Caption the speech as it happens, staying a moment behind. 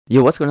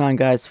Yo, what's going on,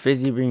 guys?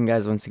 Fizzy bringing you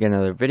guys once again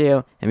another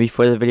video. And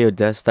before the video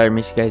does start,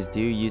 make sure you guys do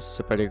use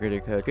supporter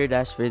creator code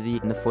here-fizzy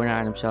in the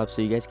Fortnite item shop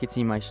so you guys can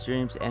see my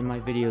streams and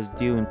my videos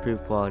do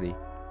improve quality.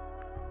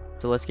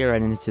 So let's get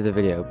right into the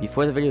video.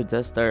 Before the video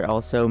does start,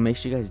 also make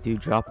sure you guys do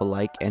drop a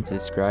like and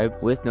subscribe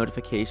with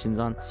notifications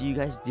on so you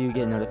guys do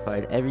get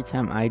notified every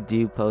time I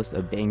do post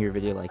a banger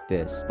video like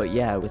this. But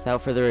yeah,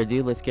 without further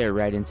ado, let's get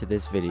right into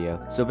this video.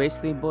 So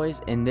basically,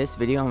 boys, in this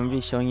video I'm going to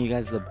be showing you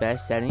guys the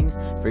best settings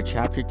for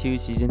Chapter 2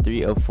 Season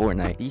 3 of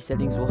Fortnite. These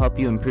settings will help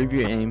you improve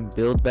your aim,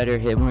 build better,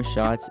 hit more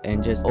shots,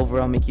 and just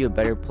overall make you a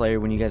better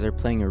player when you guys are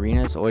playing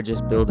arenas or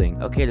just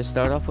building. Okay, to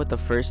start off with the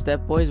first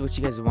step, boys, what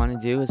you guys want to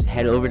do is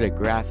head over to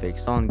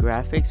graphics. On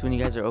graphics, when you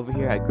guys are over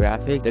here at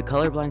graphic, the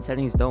colorblind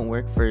settings don't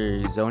work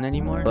for zone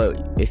anymore,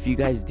 but if you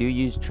guys do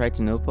use try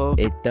to nopo,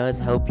 it does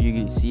help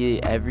you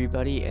see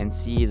everybody and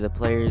see the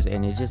players,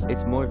 and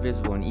it's more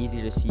visible and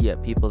easier to see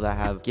people that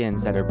have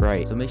skins that are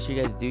bright. So make sure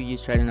you guys do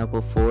use try to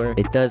nopo 4.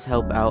 It does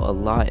help out a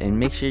lot, and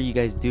make sure you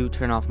guys do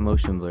turn off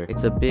motion blur.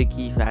 It's a big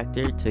key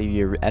factor to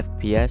your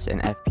FPS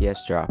and FPS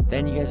drop.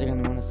 Then you guys are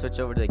going to want to switch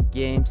over to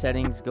game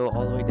settings, go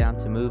all the way down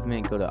to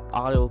movement, go to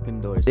auto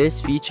open doors.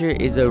 This feature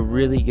is a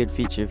really good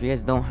feature. If you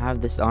guys don't have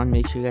this on,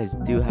 make sure you guys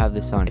do have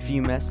this on. If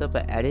you mess up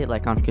an edit,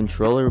 like on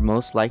controller,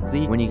 most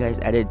likely when you guys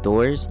edit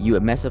doors, you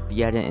mess up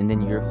the edit and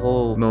then your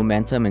whole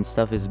momentum and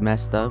stuff is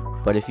messed up.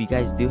 But if you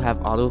guys do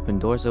have auto open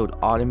doors, it would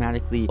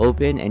automatically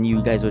open and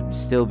you guys would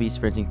still be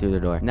sprinting through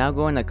the door. Now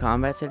go into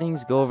combat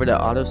settings, go over to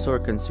auto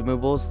sort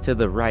consumables to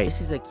the right.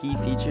 This is a key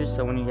feature,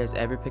 so when you guys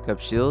ever pick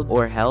up shield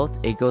or health,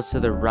 it goes to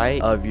the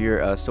right of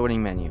your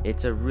sorting menu.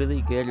 It's a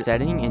really good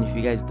setting, and if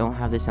you guys don't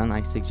have this on,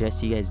 I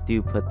suggest you guys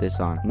do put this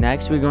on.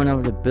 Next, we're going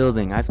over to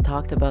building. I've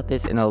talked about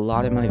this in a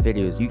lot of my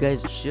videos. You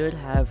guys should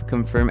have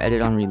confirm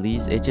edit on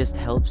release. It just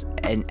helps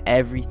in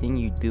everything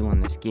you do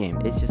on this game.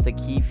 It's just a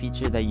key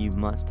feature that you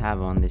must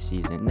have on this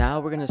season.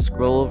 Now we're gonna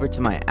scroll over to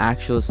my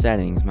actual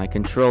settings, my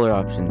controller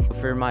options.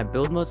 For my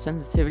build mode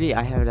sensitivity,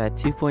 I have it at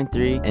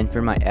 2.3, and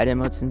for my edit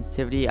mode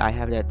sensitivity, I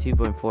have it at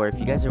 2.4. If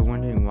you guys are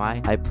wondering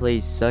why I play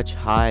such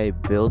high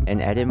build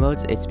and edit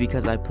modes, it's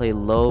because I play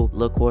low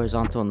look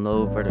horizontal and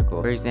low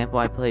vertical. For example,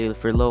 I play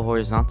for low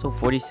horizontal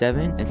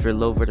 47 and for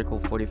low vertical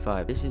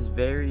 45. This is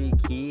very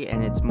key,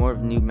 and it's more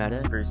of new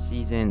meta for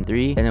season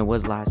 3 than it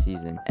was last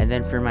season. And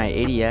then for my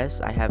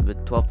ADS, I have a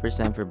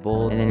 12% for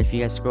bold. And then if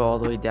you guys scroll all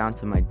the way down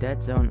to my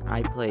Deadzone,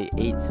 I play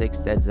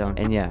 8.6 Deadzone.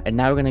 And yeah, and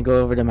now we're gonna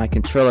go over to my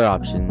controller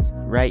options.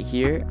 Right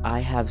here, I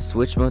have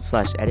switch mode /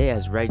 edit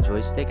as right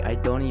joystick. I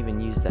don't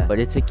even use that, but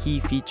it's a key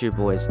feature,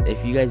 boys.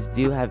 If you guys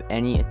do have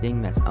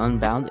anything that's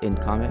unbound in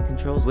combat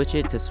controls, switch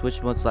it to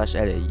switch mode /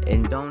 edit,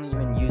 and don't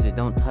even use it,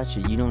 don't touch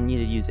it. You don't need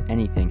to use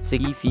anything. It's a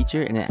key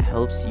feature, and it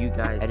helps you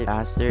guys edit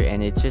faster,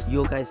 and it's just,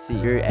 you'll guys see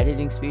your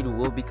editing speed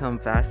will become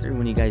faster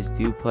when you guys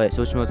do put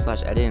switch mode /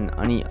 edit in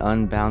any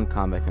unbound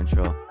combat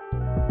control.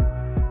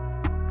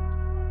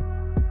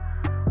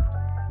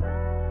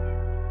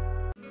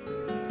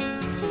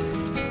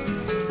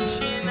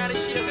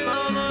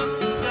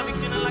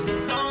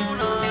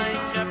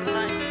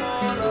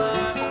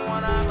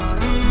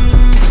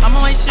 I'm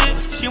on my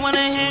shit, she wanna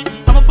hit,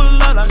 I'ma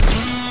pull up like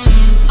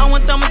I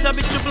want thumbs, I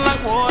be dripping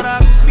like water,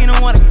 cause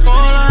feeling what I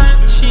call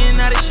her. She ain't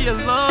not it, she a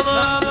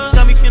lover,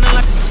 got me feeling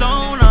like a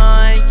stoner,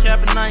 ain't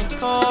capping, I ain't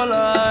call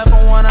her,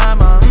 but when I'm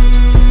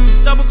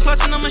double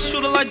clutching, I'm a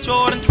shooter like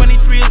Jordan,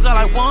 23 is all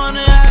I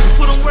wanted.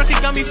 Put on work,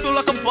 it got me feel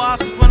like a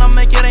boss, cause when I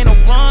make it, ain't no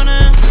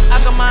running.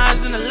 I got my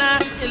eyes in the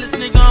line, illest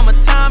nigga on my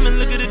time, and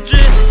look at the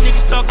drip.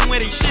 Niggas talking where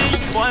they shit,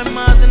 boy,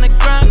 my eyes in the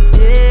ground,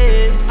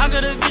 yeah. I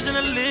got a vision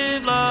to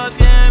live love,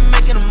 yeah,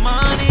 making the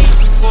money.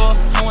 Boy,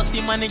 I wanna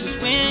see my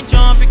niggas win,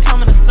 jump,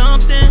 becoming to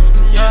something,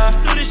 yeah.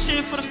 Do this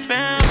shit for the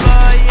fam,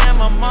 boy, yeah,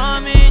 my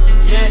mommy,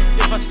 yeah.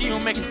 If I see you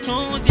making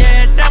tunes,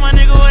 yeah, that my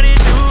nigga what he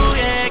do,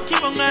 yeah.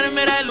 Keep on glad to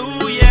make that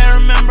loot, yeah.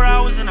 Remember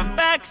I was in the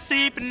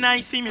backseat, but now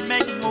you see me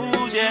making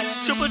moves,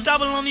 yeah. Triple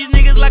double on these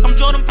niggas like I'm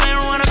Jordan playing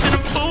run up in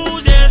the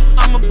pools, yeah.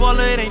 I'm a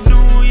baller, it ain't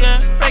new, yeah.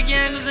 Break your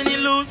hands and you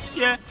lose,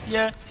 yeah,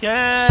 yeah,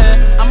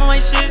 yeah. I'm on my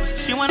shit,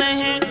 she wanna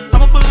hit,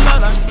 I'ma pull it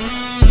up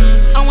like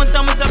I want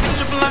thumbs, I be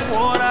dripping like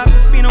water,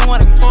 cause feeling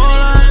what I call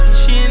her.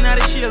 She ain't not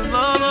it, she a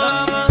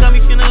lover,